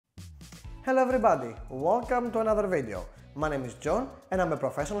Hello everybody, welcome to another video. My name is John and I'm a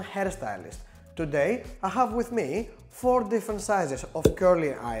professional hairstylist. Today I have with me 4 different sizes of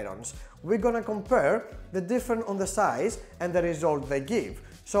curly irons. We're gonna compare the difference on the size and the result they give.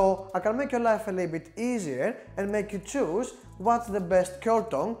 So I can make your life a little bit easier and make you choose what's the best curl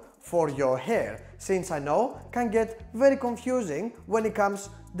tone for your hair, since I know can get very confusing when it comes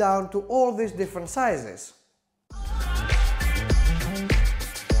down to all these different sizes.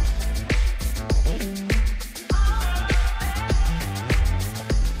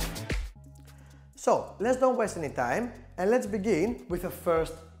 So let's don't waste any time and let's begin with the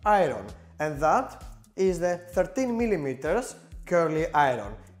first iron, and that is the 13mm curly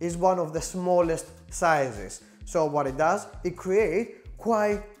iron. It's one of the smallest sizes. So what it does, it creates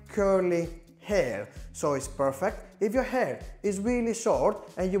quite curly hair. So it's perfect if your hair is really short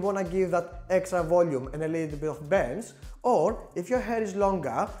and you want to give that extra volume and a little bit of bends, or if your hair is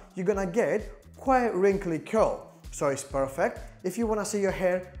longer, you're gonna get quite wrinkly curl. So it's perfect if you want to see your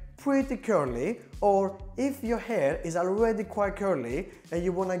hair pretty curly, or if your hair is already quite curly and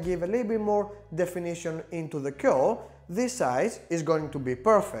you want to give a little bit more definition into the curl. This size is going to be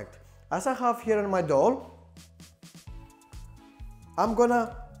perfect. As I have here on my doll, I'm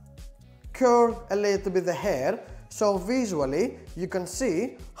gonna curl a little bit the hair so visually you can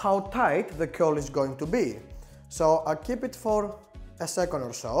see how tight the curl is going to be. So I'll keep it for a second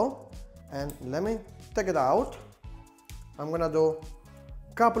or so and let me take it out. I'm gonna do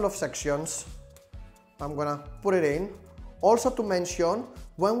couple of sections. I'm gonna put it in. Also to mention,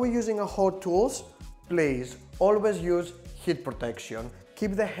 when we're using a hot tools, please always use heat protection.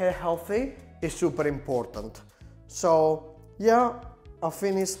 Keep the hair healthy is super important. So yeah, I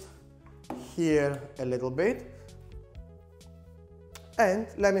finished here a little bit. And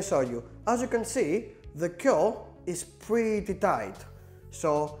let me show you. As you can see, the curl is pretty tight.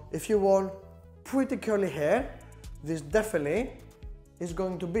 So if you want pretty curly hair, this definitely is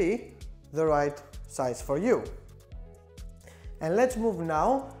going to be the right size for you. And let's move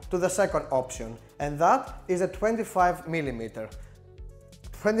now to the second option, and that is a 25mm.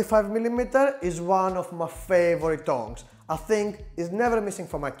 25mm is one of my favorite tongs. I think it's never missing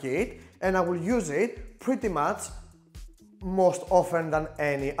from my kit and I will use it pretty much most often than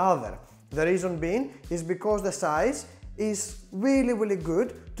any other. The reason being is because the size is really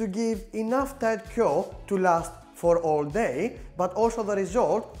good to give enough tight curl to last for all day, but also the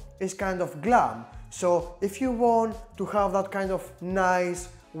result is kind of glam. So if you want to have that kind of nice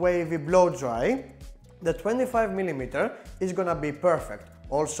wavy blow dry, the 25mm is gonna be perfect.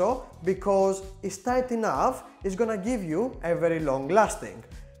 Also because it's tight enough, it's gonna give you a very long lasting.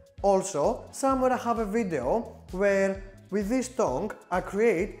 Also, somewhere I have a video where with this tong I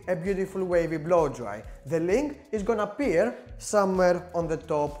create a beautiful wavy blow dry. The link is gonna appear somewhere on the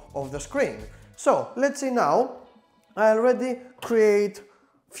top of the screen. So let's see now. I already create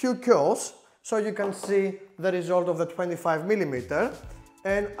few curls so you can see the result of the 25mm,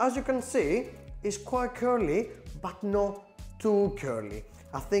 and as you can see it's quite curly but not too curly.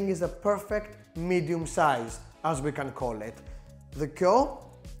 I think it's a perfect medium size, as we can call it. The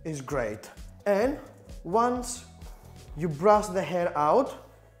curl is great, and once you brush the hair out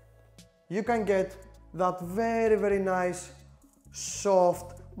you can get that very nice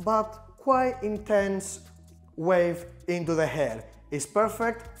soft but quite intense wave into the hair. It's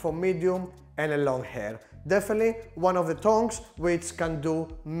perfect for medium and a long hair. Definitely one of the tongs which can do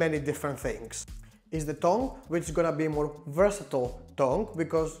many different things. Is the tong which is gonna be more versatile tong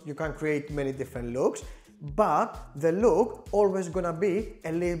because you can create many different looks, but the look always gonna be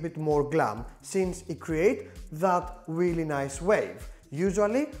a little bit more glam since it creates that really nice wave.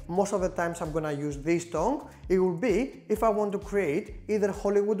 Usually, most of the times I'm gonna use this tong, it will be if I want to create either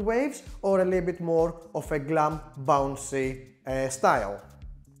Hollywood waves or a little bit more of a glam bouncy style.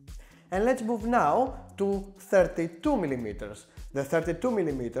 And let's move now to 32mm. The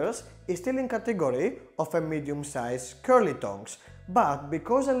 32mm is still in category of a medium size curly tongs, but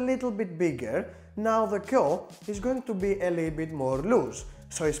because a little bit bigger, now the curl is going to be a little bit more loose.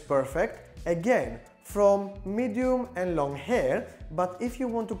 So it's perfect, again, from medium and long hair, but if you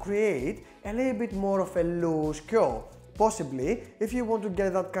want to create a little bit more of a loose curl, possibly if you want to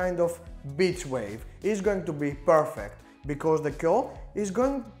get that kind of beach wave, it's going to be perfect because the curl is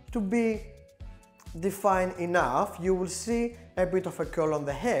going to be defined enough. You will see a bit of a curl on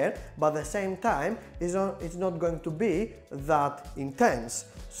the hair, but at the same time it's not going to be that intense.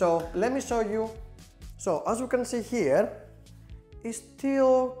 So let me show you. So as you can see here, it's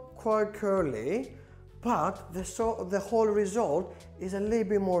still quite curly, but the whole result is a little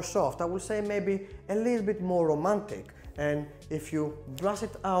bit more soft. I would say maybe a little bit more romantic. and if you brush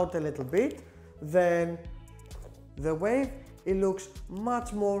it out a little bit, then the wave, it looks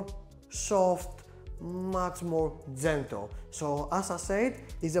much more soft, much more gentle. So as I said,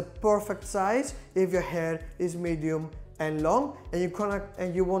 it's a perfect size if your hair is medium and long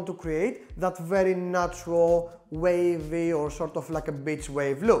and you want to create that very natural wavy or sort of like a beach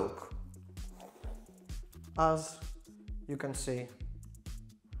wave look, as you can see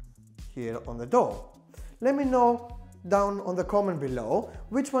here on the doll. Let me know down on the comment below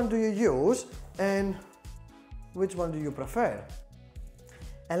which one do you use and which one do you prefer.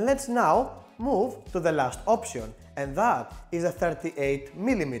 And let's now move to the last option, and that is a 38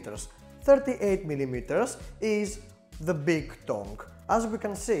 millimeters. 38 millimeters is the big tong. As we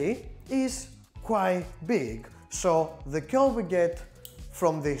can see, is quite big. So the curl we get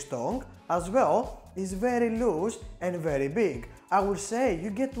from this tong as well is very loose and very big. I would say you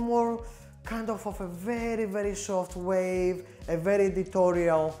get more kind of a very soft wave, a very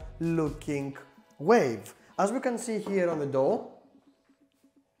editorial looking wave. As we can see here on the doll,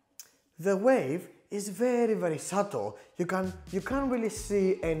 the wave is very subtle. You can't really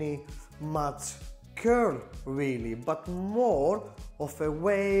see any much curl really, but more of a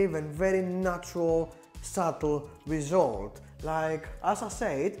wave and very natural subtle result. Like as I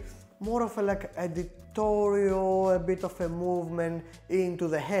said, more of a like editorial, a bit of a movement into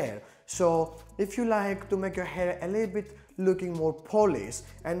the hair. So if you like to make your hair a little bit looking more polished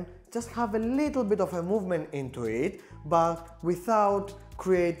and just have a little bit of a movement into it, but without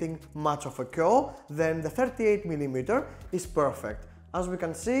creating much of a curl, then the 38 millimeter is perfect. As we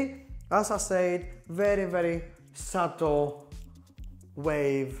can see, as I said, very subtle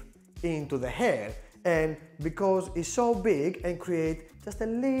wave into the hair, and because it's so big and create just a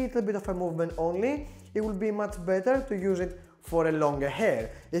little bit of a movement only, it will be much better to use it for a longer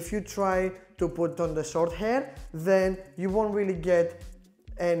hair. If you try to put on the short hair, then you won't really get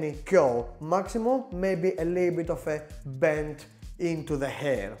any curl. Maximum maybe a little bit of a bend into the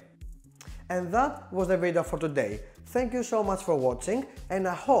hair. And that was the video for today. Thank you so much for watching, and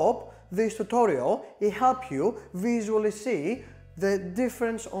I hope this tutorial will help you visually see the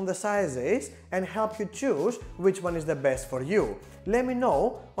difference on the sizes and help you choose which one is the best for you. Let me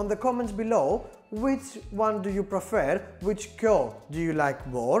know on the comments below which one do you prefer, which curl do you like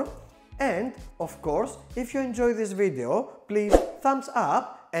more, and of course, if you enjoyed this video, please thumbs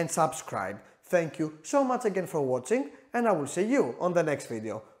up and subscribe. Thank you so much again for watching, and I will see you on the next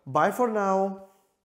video. Bye for now.